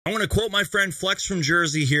I want to quote my friend Flex from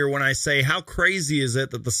Jersey here when I say, how crazy is it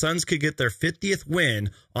that the Suns could get their 50th win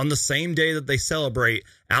on the same day that they celebrate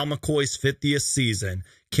Al McCoy's 50th season?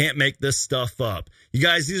 Can't make this stuff up. You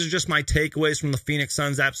guys, these are just my takeaways from the Phoenix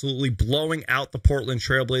Suns absolutely blowing out the Portland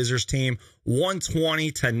Trailblazers team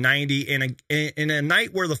 120-90 in a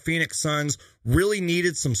night where the Phoenix Suns really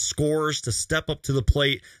needed some scorers to step up to the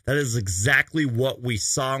plate. That is exactly what we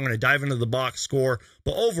saw. I'm going to dive into the box score.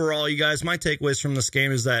 But overall, you guys, my takeaways from this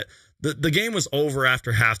game is that the game was over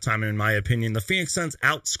after halftime, in my opinion. The Phoenix Suns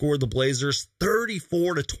outscored the Blazers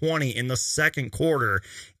 34-20 in the second quarter.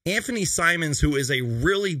 Anthony Simons, who is a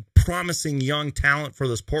really promising young talent for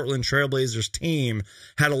this Portland Trailblazers team,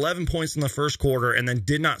 had 11 points in the first quarter and then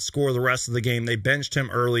did not score the rest of the game. They benched him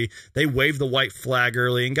early. They waved the white flag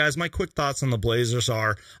early. And guys, my quick thoughts on the Blazers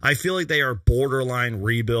are, I feel like they are borderline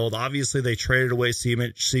rebuild. Obviously, they traded away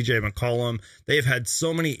CJ McCollum. They've had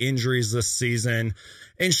so many injuries this season.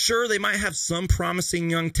 And sure, they might have some promising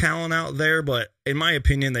young talent out there, but in my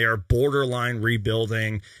opinion, they are borderline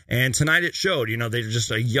rebuilding. And tonight it showed. You know, they're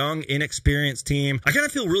just a young, inexperienced team. I kind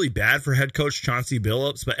of feel really bad for head coach Chauncey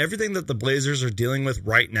Billups, but everything that the Blazers are dealing with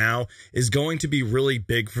right now is going to be really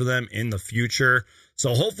big for them in the future.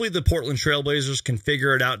 So hopefully the Portland Trailblazers can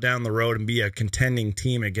figure it out down the road and be a contending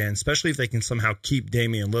team again, especially if they can somehow keep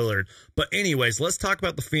Damian Lillard. But anyways, let's talk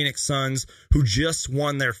about the Phoenix Suns, who just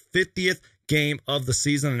won their 50th game of the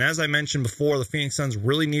season. And as I mentioned before, the Phoenix Suns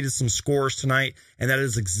really needed some scores tonight, and that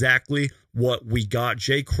is exactly what we got.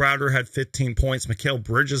 Jay Crowder had 15 points. Mikal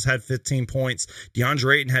Bridges had 15 points.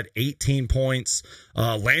 DeAndre Ayton had 18 points.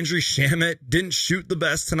 Landry Shamet didn't shoot the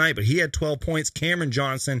best tonight, but he had 12 points. Cameron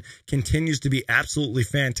Johnson continues to be absolutely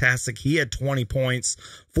fantastic. He had 20 points.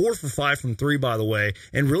 4 for 5 from 3, by the way.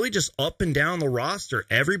 And really just up and down the roster,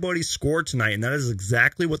 everybody scored tonight, and that is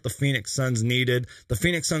exactly what the Phoenix Suns needed. The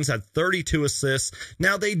Phoenix Suns had 32 assists.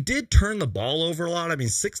 Now, they did turn the ball over a lot. I mean,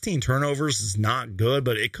 16 turnovers is not good,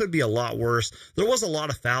 but it could be a lot worse. There was a lot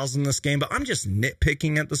of fouls in this game, but I'm just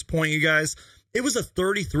nitpicking at this point, you guys. It was a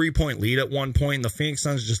 33-point lead at one point, and the Phoenix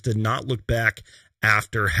Suns just did not look back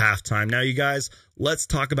after halftime. Now, you guys, let's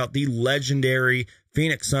talk about the legendary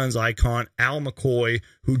Phoenix Suns icon, Al McCoy,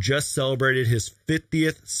 who just celebrated his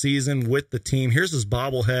 50th season with the team. Here's his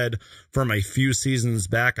bobblehead from a few seasons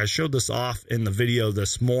back. I showed this off in the video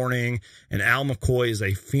this morning, and Al McCoy is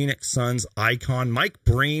a Phoenix Suns icon. Mike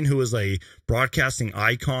Breen, who is a broadcasting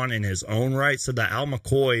icon in his own right, said that Al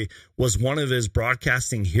McCoy was one of his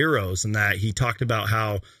broadcasting heroes, and that he talked about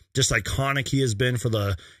how just iconic he has been for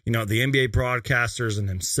the, the NBA broadcasters and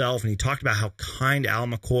himself. And he talked about how kind Al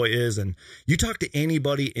McCoy is. And you talk to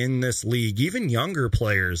anybody in this league, even younger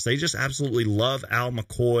players, they just absolutely love Al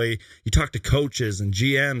McCoy. You talk to coaches and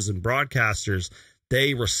GMs and broadcasters,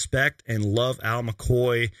 they respect and love Al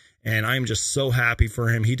McCoy. And I'm just so happy for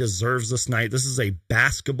him. He deserves this night. This is a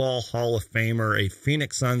basketball Hall of Famer, a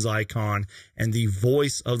Phoenix Suns icon, and the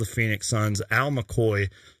voice of the Phoenix Suns, Al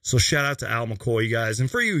McCoy. So shout out to Al McCoy, you guys.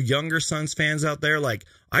 And for you younger Suns fans out there,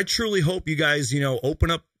 I truly hope you guys,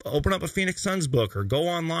 open up a Phoenix Suns book or go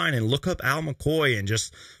online and look up Al McCoy and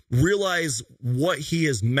just realize what he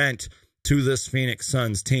has meant to this Phoenix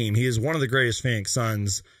Suns team. He is one of the greatest Phoenix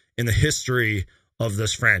Suns in the history of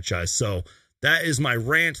this franchise. So that is my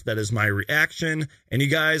rant. That is my reaction. And you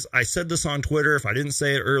guys, I said this on Twitter. If I didn't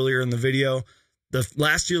say it earlier in the video,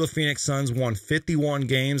 last year the Phoenix Suns won 51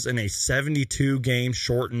 games in a 72-game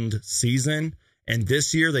shortened season. And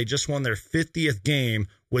this year they just won their 50th game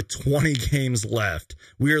with 20 games left.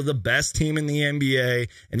 We are the best team in the NBA,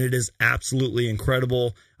 and it is absolutely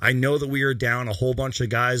incredible. I know that we are down a whole bunch of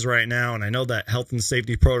guys right now, and I know that health and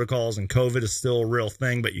safety protocols and COVID is still a real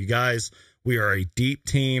thing, but you guys, we are a deep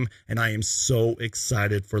team, and I am so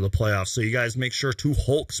excited for the playoffs. So you guys make sure to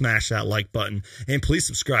Hulk smash that like button, and please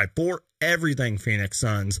subscribe for everything Phoenix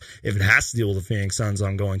Suns. If it has to deal with the Phoenix Suns,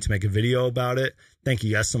 I'm going to make a video about it. Thank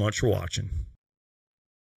you guys so much for watching.